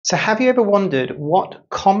So have you ever wondered what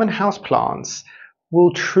common houseplants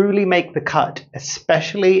will truly make the cut,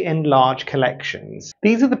 especially in large collections?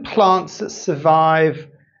 These are the plants that survive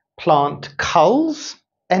plant culls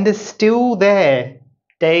and are still there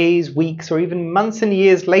days, weeks, or even months and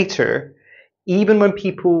years later, even when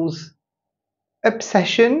people's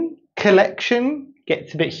obsession, collection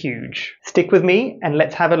gets a bit huge. Stick with me and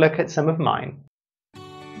let's have a look at some of mine.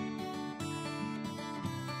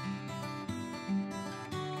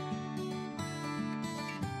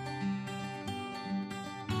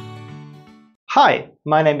 Hi,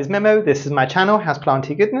 my name is Memo, this is my channel,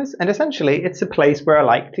 Houseplantygoodness, and essentially it's a place where I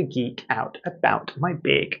like to geek out about my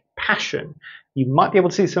big passion. You might be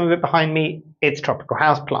able to see some of it behind me, it's tropical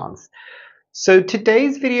houseplants. So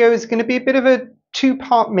today's video is going to be a bit of a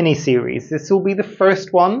two-part mini-series. This will be the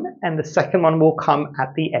first one, and the second one will come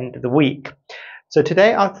at the end of the week. So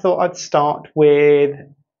today I thought I'd start with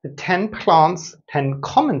the 10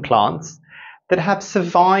 common plants that have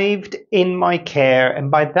survived in my care, and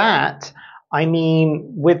by that I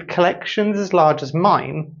mean, with collections as large as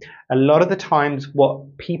mine, a lot of the times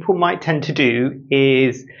what people might tend to do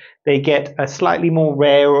is they get a slightly more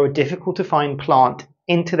rare or difficult to find plant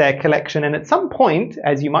into their collection, and at some point,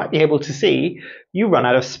 as you might be able to see, you run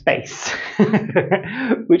out of space.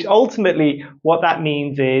 Which ultimately what that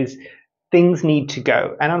means is things need to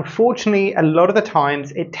go. And unfortunately, a lot of the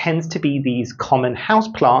times it tends to be these common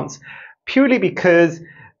houseplants, purely because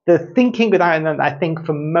the thinking behind that, I think,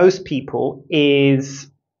 for most people is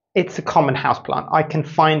it's a common houseplant. I can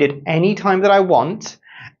find it anytime that I want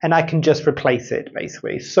and I can just replace it,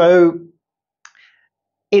 basically. So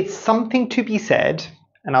it's something to be said,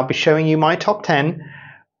 and I'll be showing you my top 10,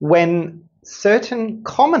 when certain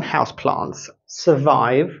common houseplants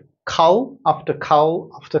survive cull after cull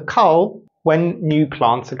after cull when new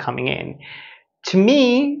plants are coming in. To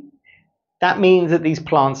me, that means that these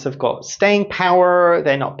plants have got staying power,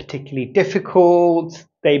 they're not particularly difficult,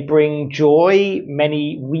 they bring joy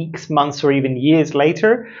many weeks, months, or even years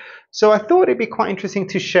later. So I thought it'd be quite interesting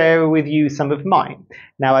to share with you some of mine.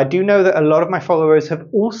 Now, I do know that a lot of my followers have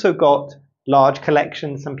also got large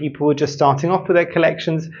collections. Some people are just starting off with their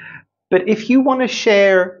collections. But if you want to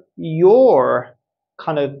share your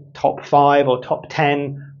kind of top 5 or top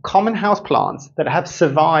 10 common houseplants that have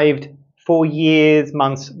survived for years,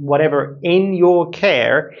 months, whatever, in your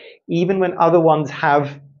care, even when other ones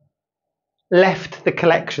have left the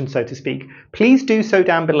collection, so to speak, please do so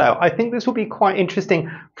down below. I think this will be quite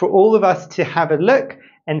interesting for all of us to have a look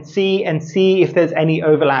and see if there's any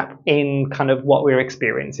overlap in kind of what we're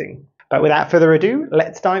experiencing. But without further ado,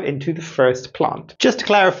 let's dive into the first plant. Just to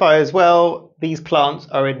clarify as well, these plants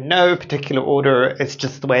are in no particular order, it's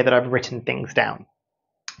just the way that I've written things down.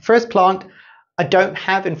 First plant I don't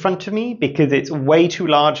have in front of me because it's way too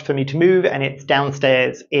large for me to move, and it's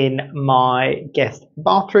downstairs in my guest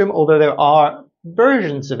bathroom, although there are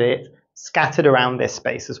versions of it scattered around this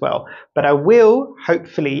space as well. But I will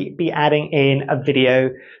hopefully be adding in a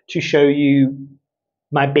video to show you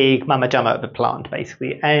my big mama jama of a plant,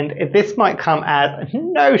 basically. And if this might come as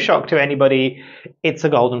no shock to anybody, it's a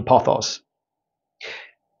golden pothos.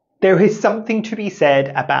 There is something to be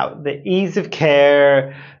said about the ease of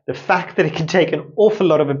care, the fact that it can take an awful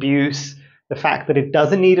lot of abuse, the fact that it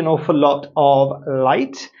doesn't need an awful lot of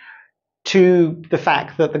light, to the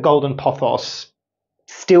fact that the golden pothos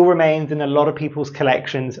still remains in a lot of people's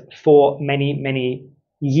collections for many, many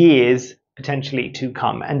years potentially to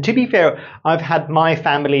come. And to be fair, I've had my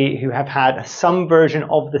family who have had some version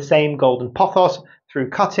of the same golden pothos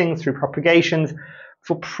through cutting, through propagations,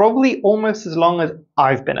 for probably almost as long as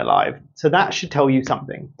I've been alive. So that should tell you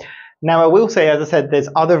something. Now, I will say, as I said, there's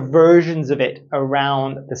other versions of it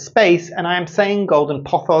around the space, and I am saying golden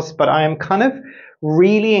pothos, but I am kind of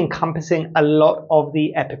really encompassing a lot of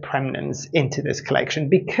the epipremnums into this collection,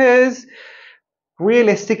 because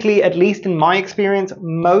realistically, at least in my experience,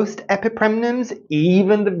 most epipremnums,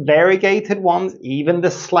 even the variegated ones, even the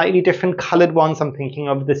slightly different colored ones, I'm thinking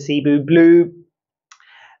of the Cebu blue,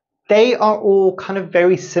 they are all kind of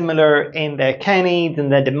very similar in their care needs and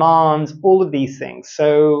their demands, all of these things.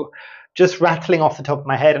 So just rattling off the top of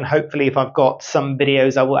my head, and hopefully if I've got some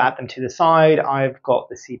videos, I will add them to the side. I've got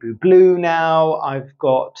the Cebu blue now. I've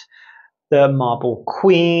got the Marble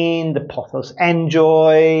Queen, the Pothos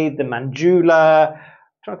Enjoy, the Manjula. I'm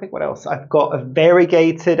trying to think what else. I've got a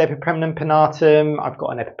variegated Epipremnum pinnatum. I've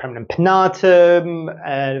got an Epipremnum pinnatum,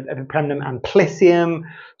 Epipremnum amplicium.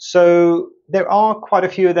 So there are quite a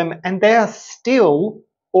few of them, and they are still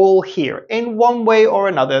all here. In one way or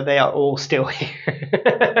another, they are all still here.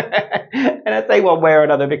 And I say one way or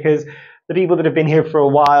another because the people that have been here for a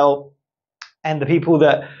while and the people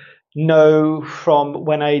that know from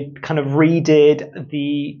when I kind of redid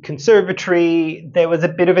the conservatory, there was a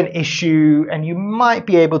bit of an issue, and you might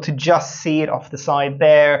be able to just see it off the side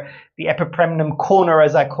there. The epipremnum corner,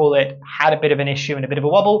 as I call it, had a bit of an issue and a bit of a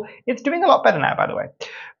wobble. It's doing a lot better now, by the way.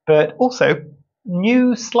 But also,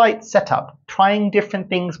 new slight setup, trying different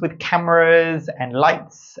things with cameras and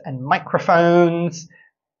lights and microphones.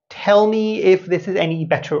 Tell me if this is any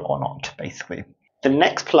better or not, basically. The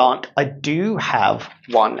next plant, I do have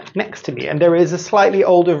one next to me, and there is a slightly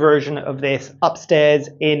older version of this upstairs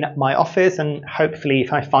in my office, and hopefully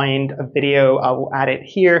if I find a video, I will add it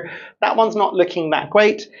here. That one's not looking that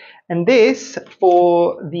great. And this,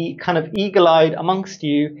 for the kind of eagle-eyed amongst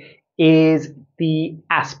you, is the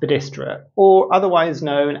Aspidistra, or otherwise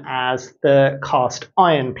known as the cast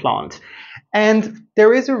iron plant. And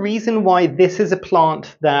there is a reason why this is a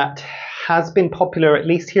plant that has been popular, at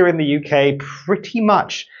least here in the UK, pretty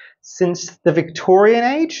much since the Victorian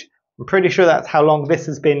age. I'm pretty sure that's how long this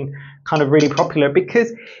has been kind of really popular,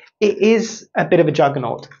 because it is a bit of a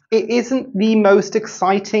juggernaut. It isn't the most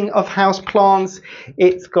exciting of houseplants.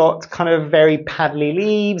 It's got kind of very paddly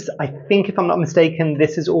leaves. I think, if I'm not mistaken,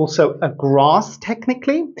 this is also a grass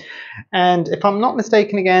technically. And if I'm not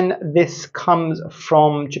mistaken again, this comes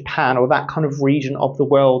from Japan, or that kind of region of the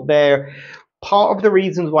world there. Part of the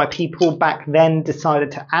reasons why people back then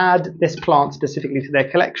decided to add this plant specifically to their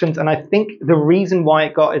collections, and I think the reason why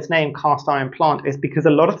it got its name cast iron plant, is because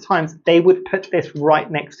a lot of times they would put this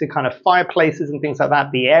right next to kind of fireplaces and things like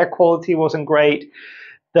that. The air quality wasn't great.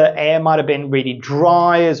 The air might have been really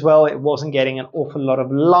dry as well. It wasn't getting an awful lot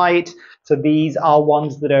of light. So these are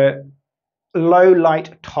ones that are low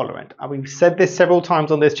light tolerant. And we've said this several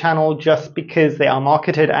times on this channel, just because they are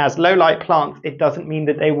marketed as low light plants, it doesn't mean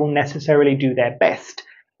that they will necessarily do their best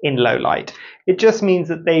in low light. It just means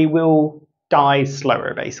that they will die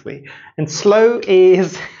slower, basically. And slow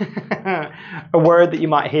is a word that you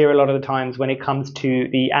might hear a lot of the times when it comes to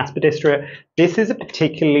the Aspidistra. This is a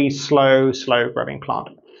particularly slow growing plant.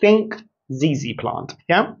 Think ZZ plant,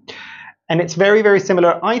 yeah? And it's very, very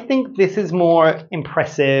similar. I think this is more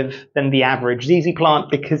impressive than the average ZZ plant,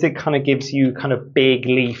 because it kind of gives you kind of big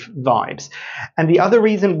leaf vibes. And the other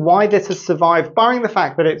reason why this has survived, barring the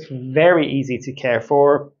fact that it's very easy to care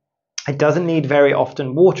for, it doesn't need very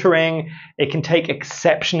often watering, it can take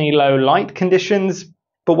exceptionally low light conditions.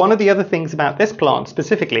 But one of the other things about this plant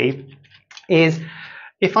specifically is,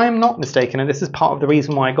 if I am not mistaken, and this is part of the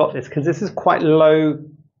reason why I got this, because this is quite low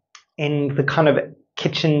in the kind of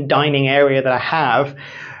kitchen dining area that I have,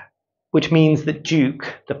 which means that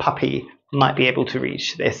Duke, the puppy, might be able to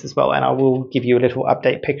reach this as well. And I will give you a little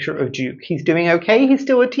update picture of Duke. He's doing okay. He's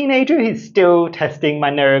still a teenager. He's still testing my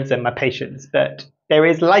nerves and my patience, but there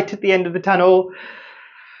is light at the end of the tunnel.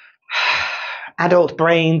 Adult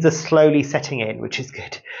brains are slowly setting in, which is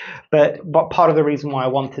good. But part of the reason why I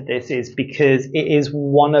wanted this is because it is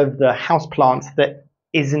one of the houseplants that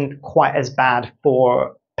isn't quite as bad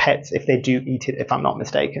for pets if they do eat it, if I'm not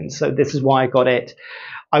mistaken. So this is why I got it.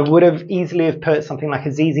 I would have easily have put something like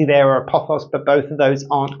a ZZ there or a Pothos, but both of those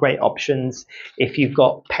aren't great options if you've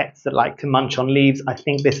got pets that like to munch on leaves. I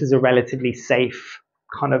think this is a relatively safe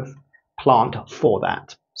kind of plant for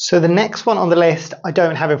that. So the next one on the list I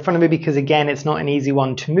don't have in front of me, because again, it's not an easy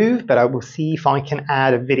one to move, but I will see if I can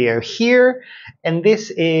add a video here. And this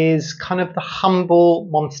is kind of the humble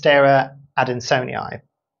Monstera Adansonii.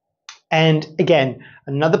 And again,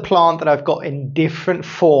 another plant that I've got in different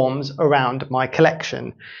forms around my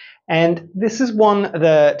collection. And this is one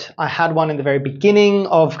that I had one in the very beginning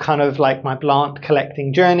of kind of like my plant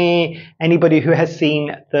collecting journey. Anybody who has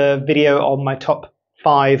seen the video on my top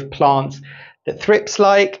 5 plants that thrips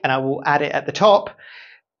like, and I will add it at the top,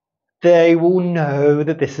 they will know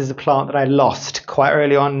that this is a plant that I lost quite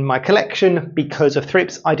early on in my collection because of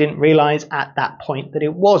thrips. I didn't realize at that point that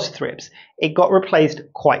it was thrips. It got replaced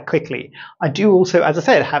quite quickly. I do also, as I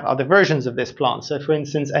said, have other versions of this plant. So for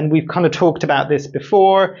instance, and we've kind of talked about this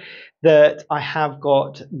before, that I have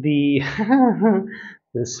got the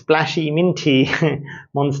the splashy minty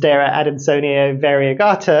Monstera Adansonii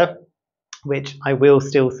variegata, which I will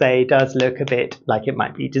still say does look a bit like it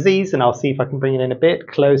might be diseased, and I'll see if I can bring it in a bit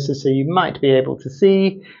closer so you might be able to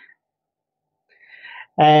see.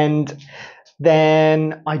 And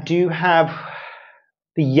then I do have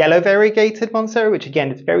the yellow variegated Monstera, which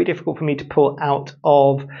again, it's very difficult for me to pull out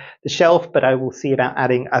of the shelf, but I will see about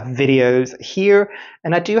adding videos here.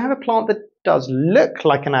 And I do have a plant that does look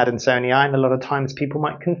like an Adansonii, and a lot of times people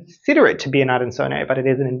might consider it to be an Adansonii, but it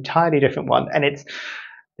is an entirely different one. And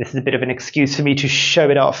this is a bit of an excuse for me to show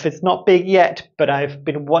it off. It's not big yet, but I've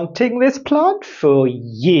been wanting this plant for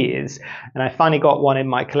years, and I finally got one in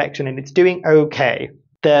my collection, and it's doing okay.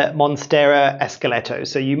 the Monstera Esqueleto.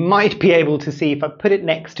 So you might be able to see, if I put it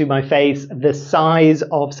next to my face, the size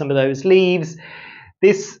of some of those leaves.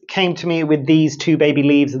 This came to me with these two baby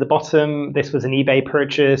leaves at the bottom. This was an eBay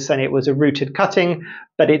purchase and it was a rooted cutting,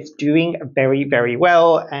 but it's doing very, very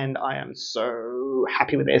well. And I am so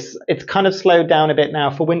happy with this. It's kind of slowed down a bit now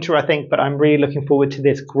for winter, I think, but I'm really looking forward to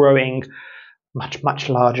this growing much, much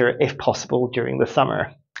larger if possible during the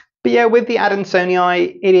summer. But yeah, with the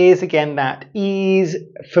Adansonii, it is again that ease.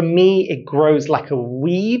 For me, it grows like a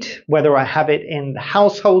weed, whether I have it in the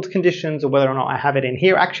household conditions or whether or not I have it in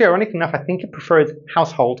here. Actually, ironically enough, I think it prefers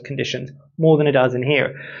household conditions more than it does in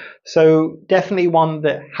here. So definitely one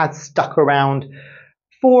that has stuck around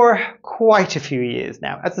for quite a few years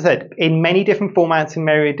now. As I said, in many different formats, in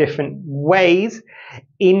very different ways,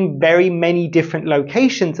 in very many different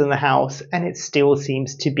locations in the house, and it still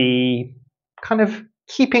seems to be kind of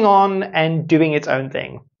keeping on and doing its own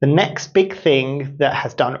thing. The next big thing that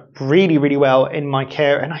has done really, really well in my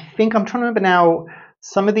care, and I think I'm trying to remember now,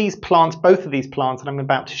 some of these plants, both of these plants that I'm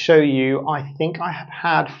about to show you, I think I have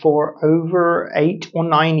had for over 8 or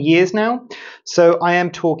 9 years now. So I am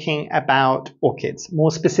talking about orchids,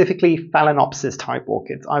 more specifically Phalaenopsis type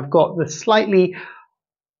orchids. I've got the slightly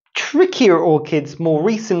trickier orchids more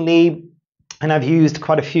recently, and I've used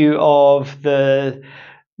quite a few of the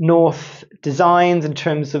North designs in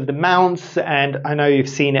terms of the mounts, and I know you've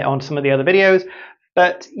seen it on some of the other videos.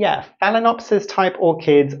 But yeah, Phalaenopsis type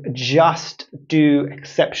orchids just do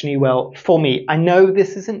exceptionally well for me. I know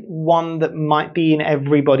this isn't one that might be in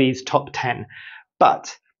everybody's top 10,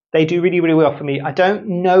 but they do really, really well for me. I don't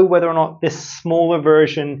know whether or not this smaller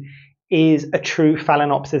version is a true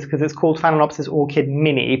Phalaenopsis because it's called Phalaenopsis Orchid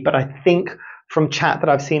Mini, but I think from chat that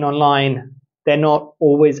I've seen online, they're not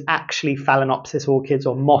always actually Phalaenopsis orchids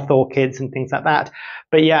or moth orchids and things like that.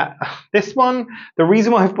 But yeah, this one, the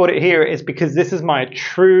reason why I've brought it here is because this is my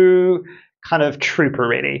true kind of trooper,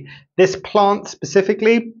 really. This plant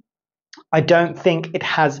specifically, I don't think it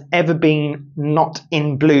has ever been not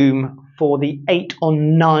in bloom for the 8 or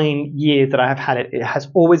 9 years that I have had it. It has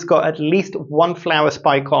always got at least one flower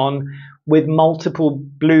spike on with multiple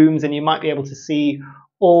blooms, and you might be able to see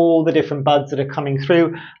all the different buds that are coming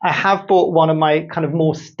through. I have bought one of my kind of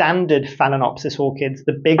more standard Phalaenopsis orchids,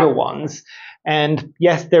 the bigger ones. And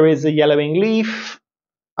yes, there is a yellowing leaf.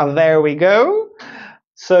 There we go.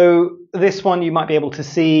 So this one, you might be able to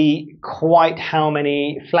see quite how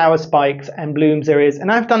many flower spikes and blooms there is.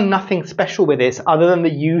 And I've done nothing special with this other than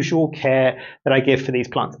the usual care that I give for these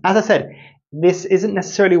plants. As I said, this isn't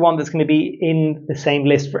necessarily one that's going to be in the same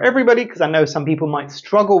list for everybody, because I know some people might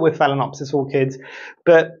struggle with Phalaenopsis orchids,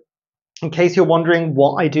 but in case you're wondering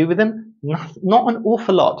what I do with them, not an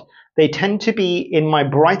awful lot. They tend to be in my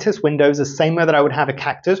brightest windows, the same way that I would have a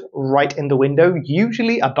cactus, right in the window,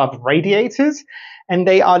 usually above radiators. And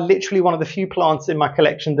they are literally one of the few plants in my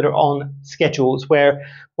collection that are on schedules where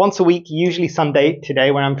once a week, usually Sunday,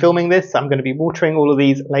 today when I'm filming this, I'm going to be watering all of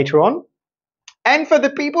these later on. And for the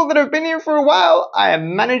people that have been here for a while, I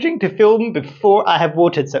am managing to film before I have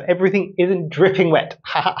watered, so everything isn't dripping wet.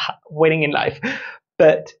 Winning in life.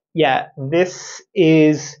 But yeah, this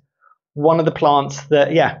is one of the plants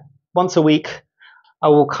that, yeah, once a week, I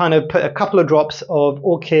will kind of put a couple of drops of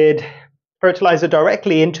orchid fertilizer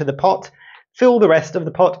directly into the pot, fill the rest of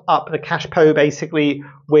the pot up, the cache pot basically,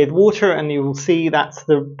 with water, and you will see that's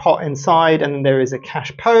the pot inside, and then there is a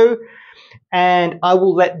cache pot. And I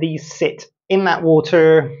will let these sit in that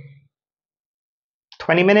water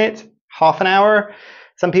 20 minutes, half an hour.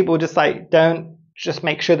 Some people just don't just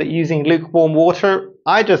make sure that you're using lukewarm water.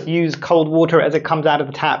 I just use cold water as it comes out of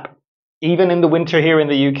the tap, even in the winter here in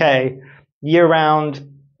the UK, year round,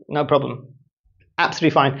 no problem.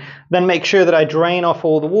 Absolutely fine. Then make sure that I drain off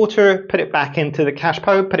all the water, put it back into the cache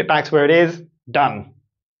pot, put it back to where it is, done.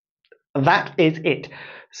 That is it.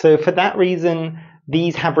 So for that reason,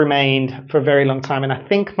 these have remained for a very long time, and I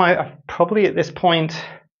think probably at this point,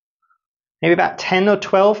 maybe about 10 or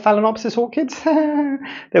 12 Phalaenopsis orchids.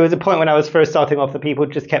 There was a point when I was first starting off that people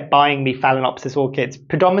just kept buying me Phalaenopsis orchids,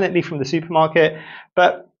 predominantly from the supermarket,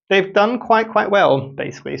 but they've done quite well,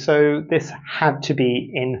 basically. So this had to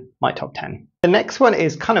be in my top 10. The next one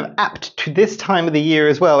is kind of apt to this time of the year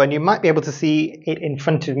as well, and you might be able to see it in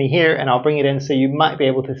front of me here, and I'll bring it in so you might be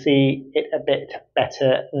able to see it a bit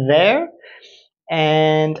better there.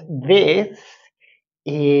 And this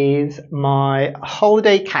is my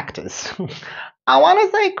holiday cactus. I want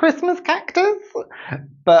to say Christmas cactus,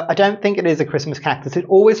 but I don't think it is a Christmas cactus. It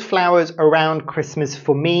always flowers around Christmas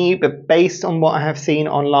for me, but based on what I have seen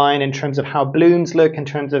online in terms of how blooms look, in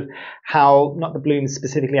terms of how, not the blooms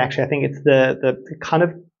specifically, actually, I think it's the kind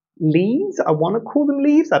of leaves. I want to call them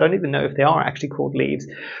leaves. I don't even know if they are actually called leaves,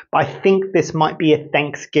 but I think this might be a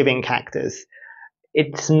Thanksgiving cactus.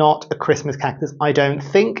 It's not a Christmas cactus, I don't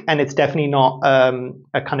think, and it's definitely not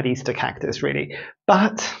a kind of Easter cactus, really.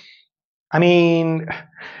 But I mean,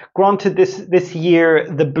 granted, this year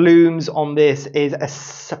the blooms on this is a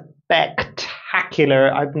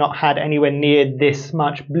spectacular. I've not had anywhere near this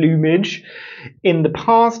much bloomage in the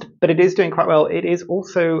past, but it is doing quite well. It is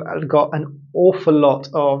also got an awful lot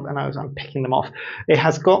of, and I'm picking them off. It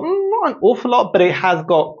has got not an awful lot, but it has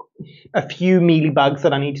got a few mealybugs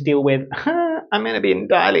that I need to deal with. I'm going to be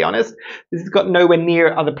entirely honest. This has got nowhere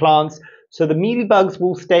near other plants. So the mealybugs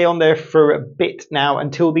will stay on there for a bit now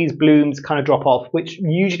until these blooms kind of drop off, which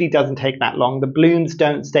usually doesn't take that long. The blooms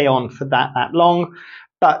don't stay on for that long,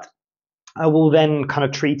 but I will then kind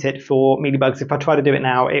of treat it for mealybugs. If I try to do it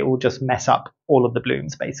now, it will just mess up all of the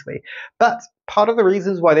blooms, basically. But part of the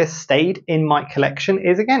reasons why this stayed in my collection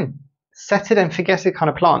is, again, set it and forget it kind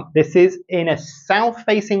of plant. This is in a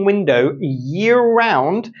south-facing window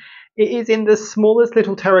year-round. It is in the smallest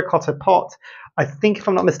little terracotta pot. I think, if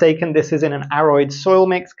I'm not mistaken, this is in an aroid soil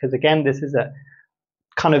mix, because again, this is a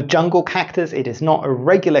kind of jungle cactus. It is not a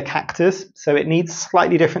regular cactus, so it needs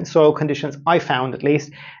slightly different soil conditions, I found at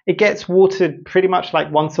least. It gets watered pretty much like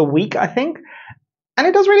once a week, I think, and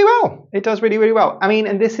it does really well. It does really, really well. I mean,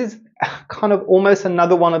 and this is kind of almost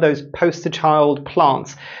another one of those poster child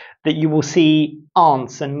plants that you will see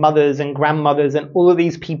aunts and mothers and grandmothers and all of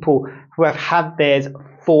these people who have had theirs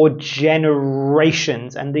for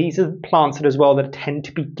generations. And these are plants that as well that tend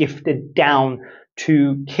to be gifted down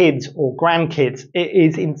to kids or grandkids. It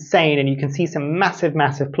is insane. And you can see some massive,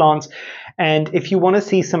 massive plants. And if you want to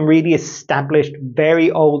see some really established,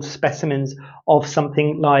 very old specimens of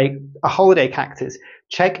something like a holiday cactus,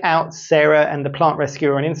 check out Sarah and the Plant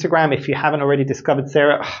Rescuer on Instagram. If you haven't already discovered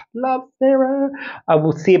Sarah, love Sarah. I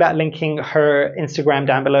will see about linking her Instagram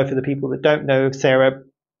down below for the people that don't know of Sarah.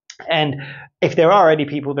 And if there are any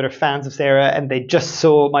people that are fans of Sarah and they just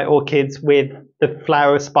saw my orchids with the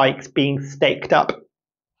flower spikes being staked up,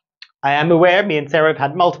 I am aware, me and Sarah have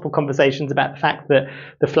had multiple conversations about the fact that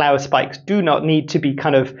the flower spikes do not need to be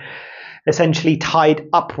kind of essentially tied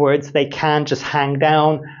upwards. They can just hang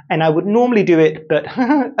down, and I would normally do it, but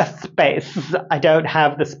I don't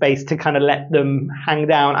have the space to kind of let them hang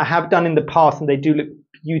down. I have done in the past and they do look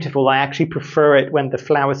beautiful. I actually prefer it when the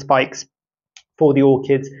flower spikes for the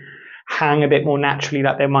orchids hang a bit more naturally,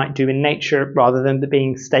 like they might do in nature, rather than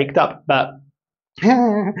being staked up. But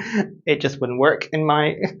it just wouldn't work in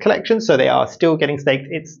my collection, so they are still getting staked.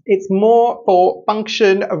 It's more for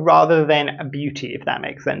function rather than a beauty, if that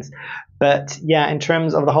makes sense. But yeah, in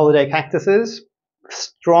terms of the holiday cactuses,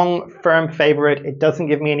 strong, firm favorite. It doesn't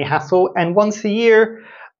give me any hassle, and once a year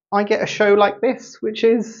I get a show like this, which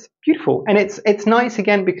is beautiful. And it's nice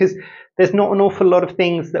again because there's not an awful lot of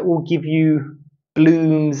things that will give you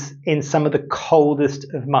blooms in some of the coldest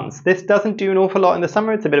of months. This doesn't do an awful lot in the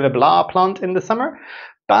summer. It's a bit of a blah plant in the summer,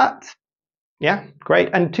 but yeah, great.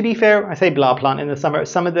 And to be fair, I say blah plant in the summer.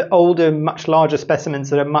 Some of the older, much larger specimens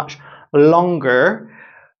that are much longer,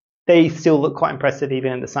 they still look quite impressive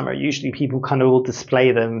even in the summer. Usually people kind of will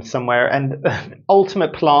display them somewhere, and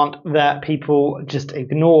ultimate plant that people just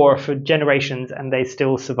ignore for generations and they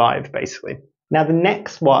still survive, basically. Now the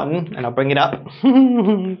next one, and I'll bring it up,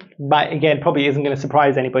 but again, probably isn't going to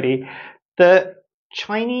surprise anybody, the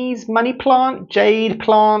Chinese money plant, jade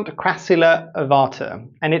plant, Crassula ovata.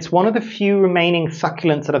 And it's one of the few remaining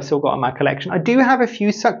succulents that I've still got in my collection. I do have a few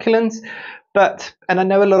succulents, and I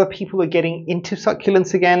know a lot of people are getting into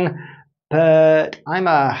succulents again, but I'm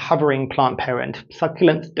a hovering plant parent.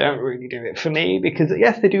 Succulents don't really do it for me because,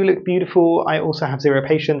 yes, they do look beautiful. I also have zero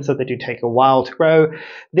patience, so they do take a while to grow.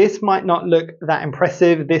 This might not look that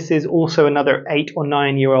impressive. This is also another 8 or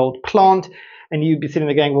 9 year old plant. And you'd be sitting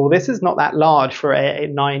there going, well, this is not that large for a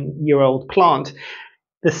 9-year-old plant.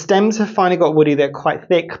 The stems have finally got woody. They're quite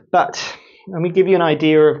thick, but let me give you an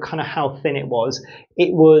idea of kind of how thin it was.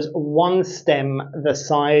 It was one stem the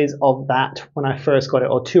size of that when I first got it,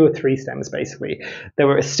 or 2 or 3 stems basically. They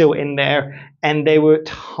were still in there, and they were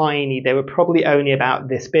tiny. They were probably only about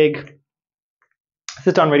this big. This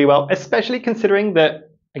has done really well, especially considering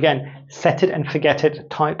that, again, set it and forget it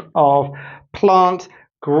type of plant.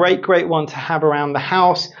 Great one to have around the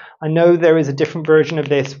house. I know there is a different version of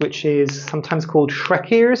this which is sometimes called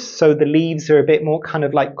Shrek ears, so the leaves are a bit more kind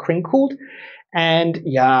of like crinkled. And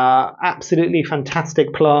yeah, absolutely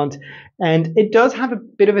fantastic plant. And it does have a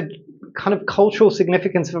bit of a kind of cultural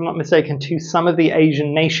significance, if I'm not mistaken, to some of the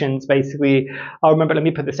Asian nations, basically. I'll remember, let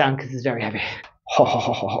me put this down because it's very heavy.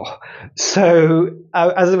 So,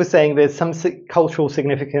 as I was saying, there's some cultural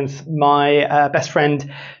significance. My best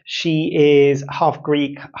friend, she is half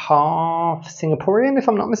Greek, half Singaporean, if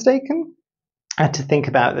I'm not mistaken. I had to think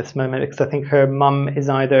about this moment because I think her mum is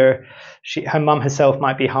either her mum herself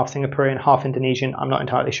might be half Singaporean, half Indonesian. I'm not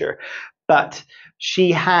entirely sure, but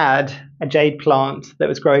she had a jade plant that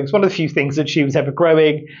was growing. It's one of the few things that she was ever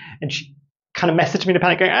growing, and she kind of messaged me in a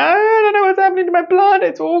panic, going, "I don't know what's happening to my plant.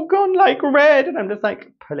 It's all gone like red." And I'm just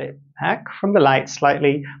like, pull it back from the light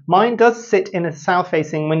slightly. Mine does sit in a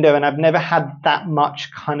south-facing window, and I've never had that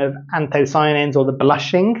much kind of anthocyanins or the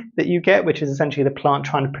blushing that you get, which is essentially the plant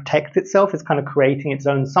trying to protect itself. It's kind of creating its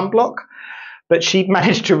own sunblock. But she'd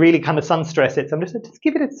managed to really kind of sun stress it. So I'm just like, just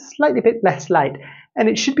give it a slightly bit less light and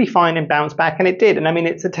it should be fine and bounce back. And it did. And I mean,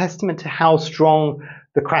 it's a testament to how strong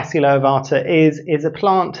the Crassula ovata is a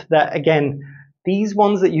plant that, again, these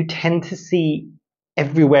ones that you tend to see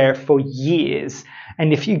everywhere for years.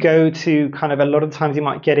 And if you go to kind of a lot of times you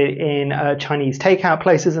might get it in Chinese takeout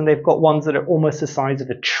places, and they've got ones that are almost the size of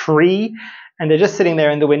a tree. And they're just sitting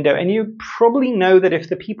there in the window. And you probably know that if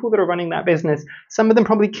the people that are running that business, some of them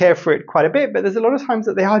probably care for it quite a bit, but there's a lot of times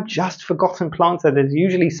that they are just forgotten plants. So there's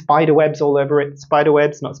usually spider webs all over it. Spider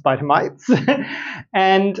webs, not spider mites.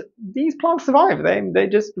 And these plants survive. They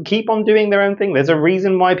just keep on doing their own thing. There's a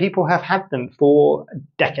reason why people have had them for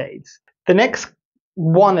decades. The next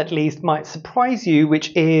one at least might surprise you,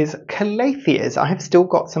 which is calatheas. I have still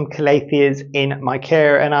got some calatheas in my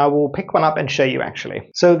care, and I will pick one up and show you actually.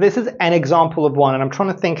 So this is an example of one, and I'm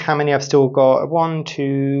trying to think how many I've still got. 1,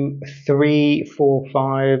 2, 3, 4,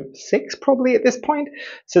 5, 6 probably at this point.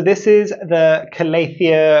 So this is the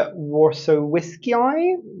Calathea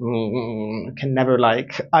warsowiskii. Can never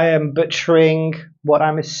I am butchering what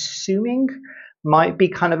I'm assuming might be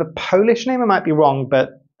kind of a Polish name. I might be wrong,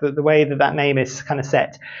 but the way that name is kind of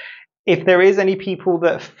set. If there is any people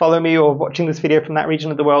that follow me or watching this video from that region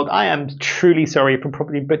of the world, I am truly sorry for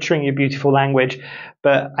probably butchering your beautiful language,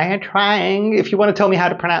 but I am trying. If you want to tell me how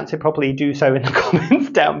to pronounce it properly, do so in the comments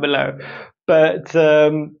down below. But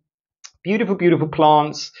beautiful, beautiful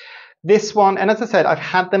plants. This one, and as I said, I've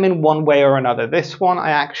had them in one way or another. This one I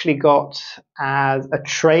actually got as a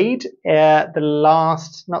trade.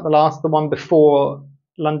 The one before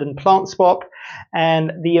London Plant Swap,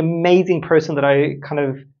 and the amazing person that I kind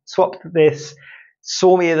of swapped this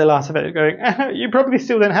saw me at the last event going, you probably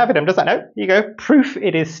still don't have it. I'm just like, no, here you go, proof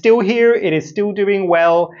it is still here, it is still doing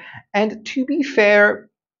well. And to be fair,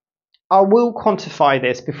 I will quantify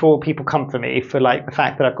this before people come for me for the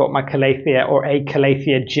fact that I've got my Calathea or a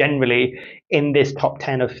Calathea generally in this top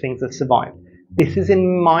 10 of things that survive. This is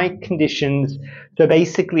in my conditions. So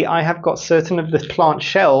basically I have got certain of the plant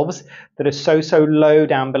shelves that are so low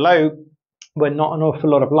down below where not an awful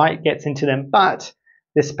lot of light gets into them, but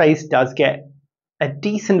this space does get a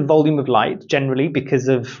decent volume of light generally because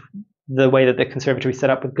of the way that the conservatory is set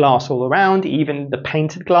up with glass all around, even the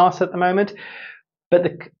painted glass at the moment. But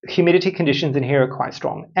the humidity conditions in here are quite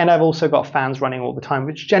strong. And I've also got fans running all the time,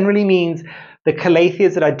 which generally means the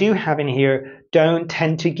Calatheas that I do have in here don't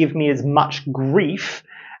tend to give me as much grief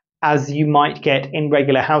as you might get in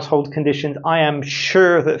regular household conditions. I am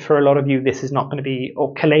sure that for a lot of you, this is not going to be,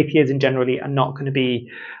 or Calatheas in generally are not going to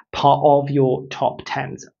be part of your top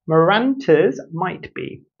 10s. Marantas might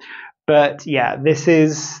be. But yeah, this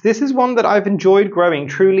is one that I've enjoyed growing.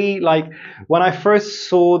 Truly, when I first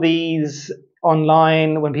saw these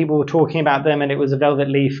online, when people were talking about them and it was a velvet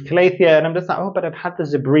leaf Calathea, and I'm just like, oh, but I've had the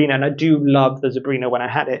Zebrina, and I do love the Zebrina when I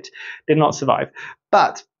had it. Did not survive.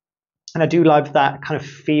 And I do love that kind of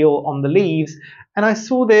feel on the leaves. And I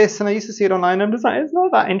saw this, and I used to see it online, and I'm just like, it's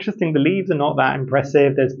not that interesting. The leaves are not that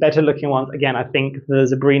impressive. There's better looking ones. Again, I think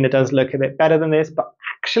the Zebrina does look a bit better than this, but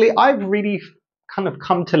actually I've really kind of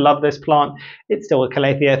come to love this plant. It's still a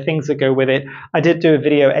Calathea, things that go with it. I did do a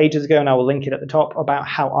video ages ago, and I will link it at the top, about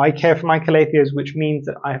how I care for my Calatheas, which means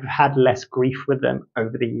that I've had less grief with them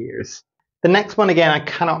over the years. The next one, again, I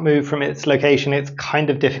cannot move from its location. It's kind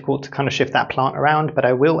of difficult to kind of shift that plant around, but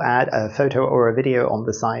I will add a photo or a video on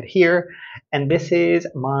the side here. And this is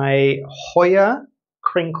my Hoya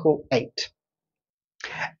Crinkle 8.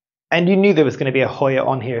 And you knew there was going to be a Hoya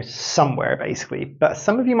on here somewhere, basically. But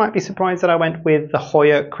some of you might be surprised that I went with the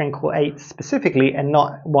Hoya Crinkle 8 specifically and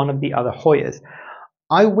not one of the other Hoyas.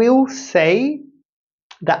 I will say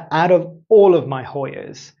that out of all of my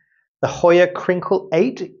Hoyas, the Hoya Crinkle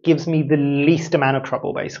 8 gives me the least amount of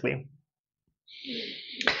trouble, basically.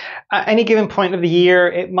 At any given point of the year,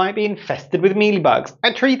 it might be infested with mealybugs.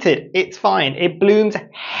 I treat it. It's fine. It blooms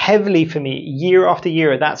heavily for me year after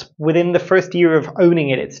year. That's within the first year of owning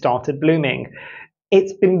it, it started blooming.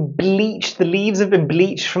 it's been bleached. The leaves have been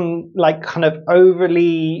bleached from like kind of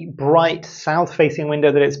overly bright south-facing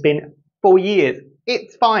window that it's been for years.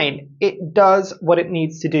 It's fine. It does what it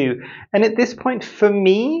needs to do. And at this point, for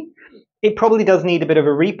me, it probably does need a bit of a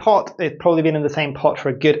repot. It's probably been in the same pot for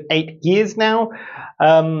a good 8 years now,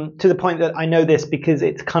 to the point that I know this because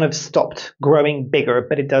it's kind of stopped growing bigger,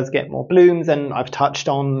 but it does get more blooms. And I've touched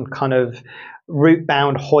on kind of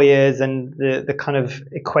root-bound Hoyas and the kind of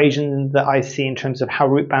equation that I see in terms of how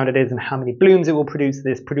root-bound it is and how many blooms it will produce.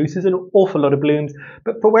 This produces an awful lot of blooms,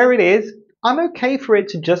 but for where it is, I'm okay for it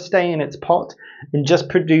to just stay in its pot and just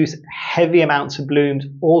produce heavy amounts of blooms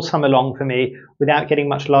all summer long for me without getting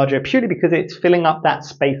much larger, purely because it's filling up that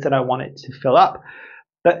space that I want it to fill up.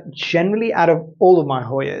 But generally, out of all of my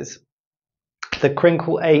Hoyas, the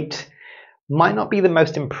Crinkle 8 might not be the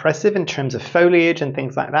most impressive in terms of foliage and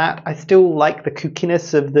things like that. I still like the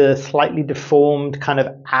kookiness of the slightly deformed kind of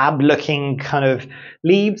ab-looking kind of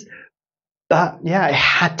leaves. But yeah, it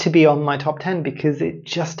had to be on my top 10 because it's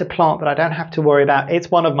just a plant that I don't have to worry about.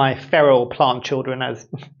 It's one of my feral plant children, as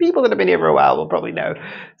people that have been here for a while will probably know.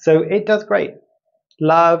 So it does great.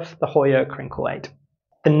 Love the Hoya Crinkle 8.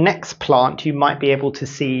 The next plant you might be able to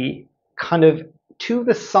see kind of to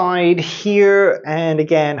the side here. And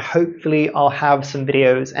again, hopefully I'll have some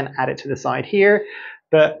videos and add it to the side here.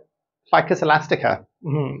 But Ficus elastica.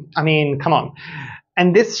 I mean, come on.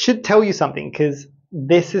 And this should tell you something because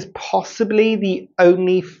this is possibly the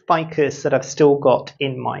only ficus that I've still got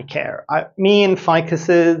in my care. Me and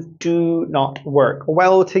ficuses do not work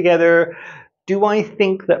well together. Do I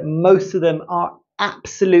think that most of them are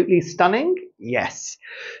absolutely stunning? Yes.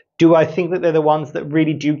 Do I think that they're the ones that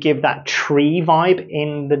really do give that tree vibe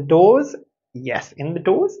in the doors? Yes. In the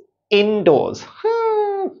doors? Indoors.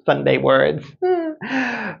 Sunday words.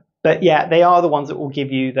 But yeah, they are the ones that will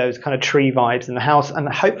give you those kind of tree vibes in the house. And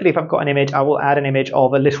hopefully if I've got an image, I will add an image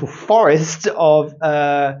of a little forest of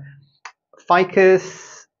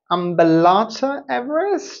Ficus umbellata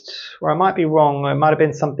Everest. Or I might be wrong. It might have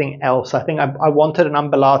been something else. I think I wanted an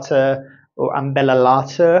umbellata or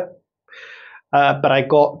umbellata, but I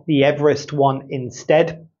got the Everest one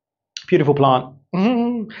instead. Beautiful plant.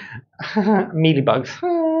 Mealybugs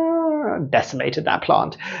decimated that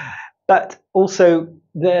plant. But also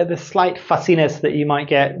the slight fussiness that you might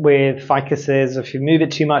get with ficuses, if you move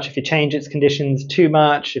it too much, if you change its conditions too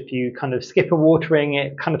much, if you kind of skip a watering,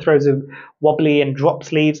 it kind of throws a wobbly and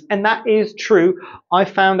drops leaves. And that is true. I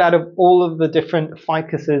found out of all of the different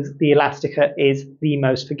ficuses, the Elastica is the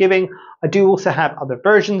most forgiving. I do also have other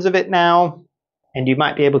versions of it now, and you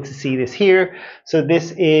might be able to see this here. So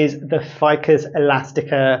this is the Ficus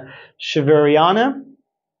Elastica Shaveriana.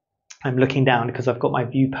 I'm looking down because I've got my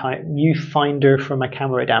viewfinder from my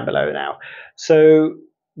camera down below now. So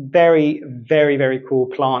very, very, very cool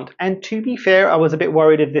plant. And to be fair, I was a bit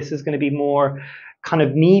worried if this is going to be more kind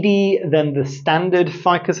of needy than the standard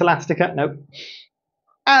Ficus elastica. Nope.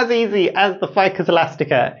 As easy as the Ficus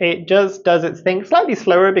elastica. It just does its thing slightly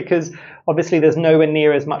slower because obviously there's nowhere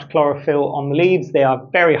near as much chlorophyll on the leaves. They are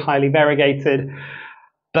very highly variegated.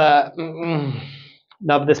 But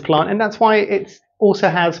love this plant. And that's why it's also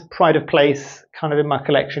has pride of place kind of in my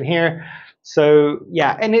collection here. So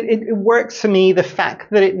yeah, and it works for me. The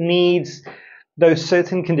fact that it needs those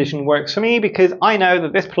certain conditions works for me because I know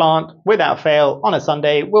that this plant, without fail, on a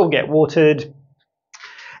Sunday will get watered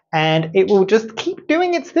and it will just keep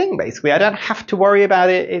doing its thing basically. I don't have to worry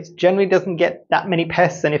about it. It generally doesn't get that many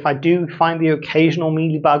pests, and if I do find the occasional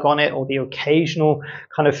mealybug on it or the occasional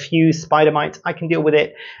kind of few spider mites, I can deal with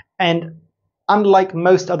it. And unlike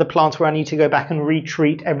most other plants where I need to go back and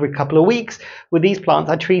retreat every couple of weeks, with these plants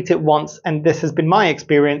I treat it once, and this has been my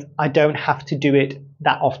experience. I don't have to do it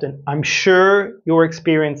that often. I'm sure your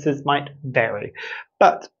experiences might vary,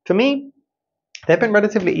 but for me, they've been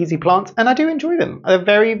relatively easy plants and I do enjoy them. They're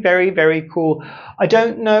very, very, very cool. I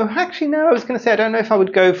don't know, actually no, I was going to say I don't know if I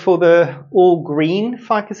would go for the all green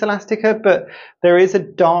Ficus elastica, but there is a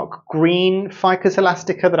dark green Ficus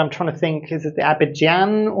elastica that I'm trying to think, is it the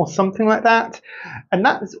Abidjan or something like that? And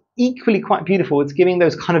that's equally quite beautiful. It's giving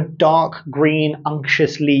those kind of dark green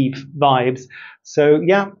unctuous leaf vibes. So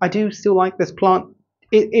yeah, I do still like this plant.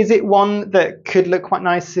 Is it one that could look quite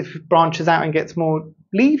nice if it branches out and gets more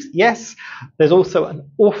leaves? Yes. There's also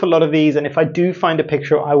an awful lot of these, and if I do find a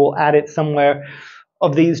picture, I will add it somewhere,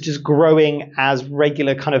 of these just growing as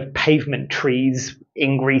regular kind of pavement trees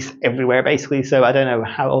in Greece everywhere, basically. So I don't know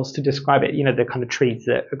how else to describe it. You know, the kind of trees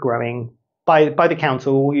that are growing by the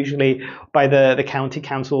council, usually by the county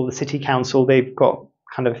council, the city council. They've got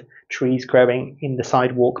kind of trees growing in the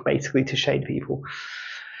sidewalk, basically, to shade people.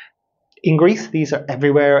 In Greece, these are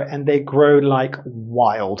everywhere and they grow like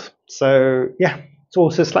wild. So yeah, It's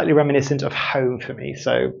also slightly reminiscent of home for me.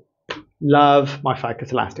 So love my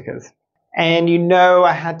Ficus elasticus. And you know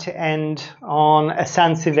I had to end on a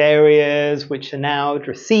Sansevierias, which are now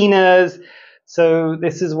Dracaenas. So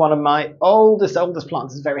this is one of my oldest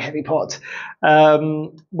plants. It's a very heavy pot,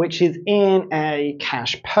 which is in a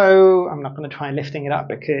cash pot. I'm not going to try lifting it up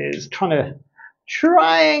because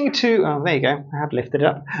trying to, oh, there you go. I have lifted it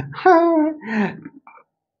up.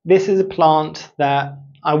 This is a plant that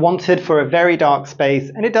I wanted for a very dark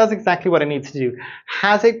space, and it does exactly what it needs to do.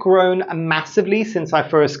 Has it grown massively since I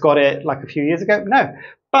first got it like a few years ago? No,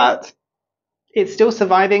 but it's still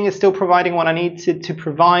surviving, it's still providing what I need to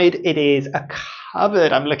provide. It is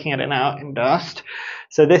covered, I'm looking at it now, in dust.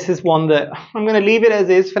 So this is one that I'm going to leave it as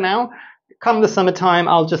is for now. Come the summertime,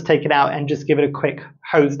 I'll just take it out and just give it a quick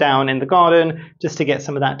hose down in the garden just to get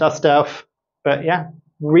some of that dust off. But yeah,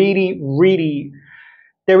 really,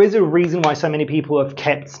 there is a reason why so many people have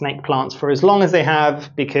kept snake plants for as long as they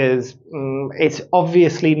have, because it's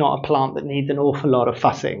obviously not a plant that needs an awful lot of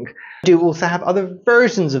fussing. I do also have other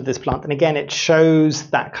versions of this plant, and again, it shows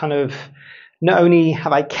that kind of, not only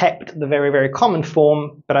have I kept the very common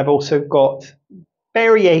form, but I've also got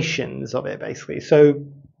variations of it, basically. So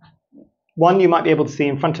one you might be able to see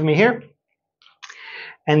in front of me here,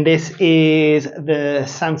 and this is the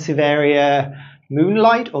Sansevieria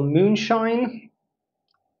Moonlight or Moonshine.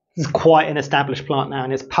 This is quite an established plant now,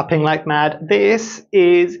 and it's pupping like mad. This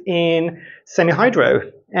is in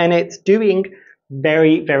semi-hydro, and it's doing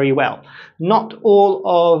very well. Not all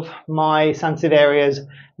of my Sansevierias,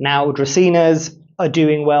 now Dracaenas, are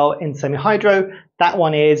doing well in semi-hydro. That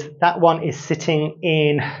one is sitting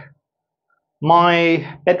in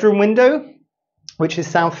my bedroom window, which is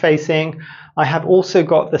south facing. I have also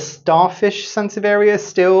got the Starfish Sansevieria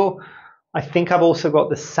still. I think I've also got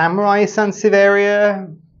the Samurai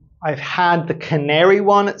Sansevieria. I've had the Canary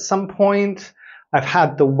one at some point. I've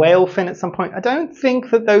had the Whalefin at some point. I don't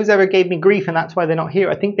think that those ever gave me grief, and that's why they're not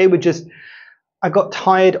here. I think they were just, I got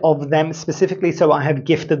tired of them specifically, so I have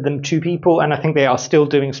gifted them to people, and I think they are still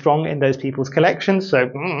doing strong in those people's collections.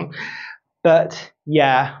 So, but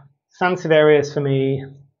yeah, Sansevierias for me,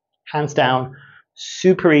 hands down,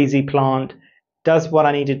 super easy plant, does what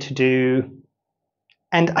I needed to do.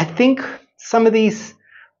 And I think some of these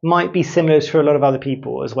might be similar for a lot of other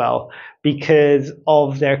people as well because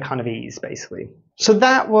of their kind of ease, basically. So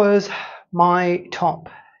that was my top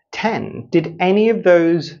 10. Did any of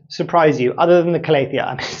those surprise you, other than the Calathea?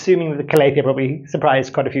 I'm assuming that the Calathea probably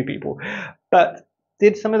surprised quite a few people. But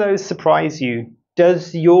did some of those surprise you?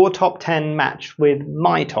 Does your top 10 match with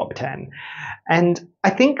my top 10? And I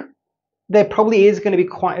think there probably is going to be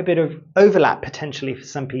quite a bit of overlap potentially for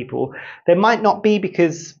some people. There might not be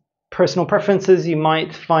because personal preferences. You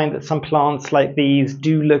might find that some plants like these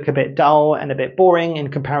do look a bit dull and a bit boring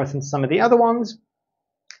in comparison to some of the other ones.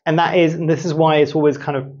 And this is why it's always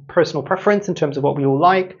kind of personal preference in terms of what we all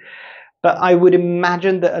like. But I would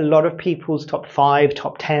imagine that a lot of people's top 5,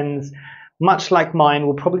 top 10s, much like mine,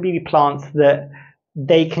 will probably be plants that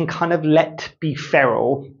they can kind of let be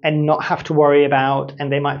feral and not have to worry about,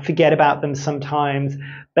 and they might forget about them sometimes,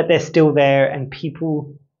 but they're still there, and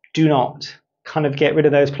people do not kind of get rid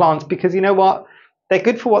of those plants because you know what? They're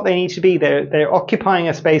good for what they need to be. They're occupying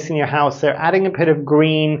a space in your house. They're adding a bit of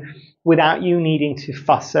green without you needing to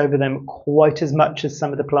fuss over them quite as much as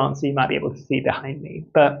some of the plants that you might be able to see behind me.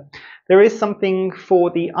 But there is something for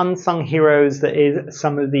the unsung heroes that is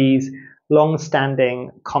some of these long-standing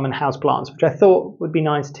common house plants, which I thought would be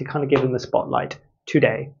nice to kind of give them the spotlight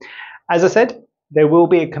today. As I said, there will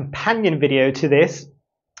be a companion video to this,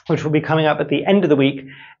 which will be coming up at the end of the week,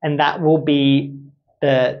 and that will be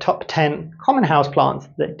the top 10 common house plants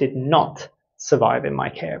that did not survive in my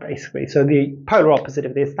care, basically. So the polar opposite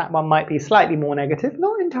of this, that one might be slightly more negative,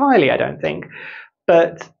 not entirely, I don't think.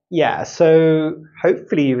 But yeah, so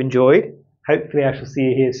hopefully you enjoyed. Hopefully I shall see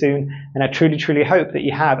you here soon, and I truly hope that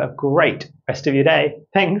you have a great rest of your day.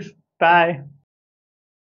 Thanks, bye.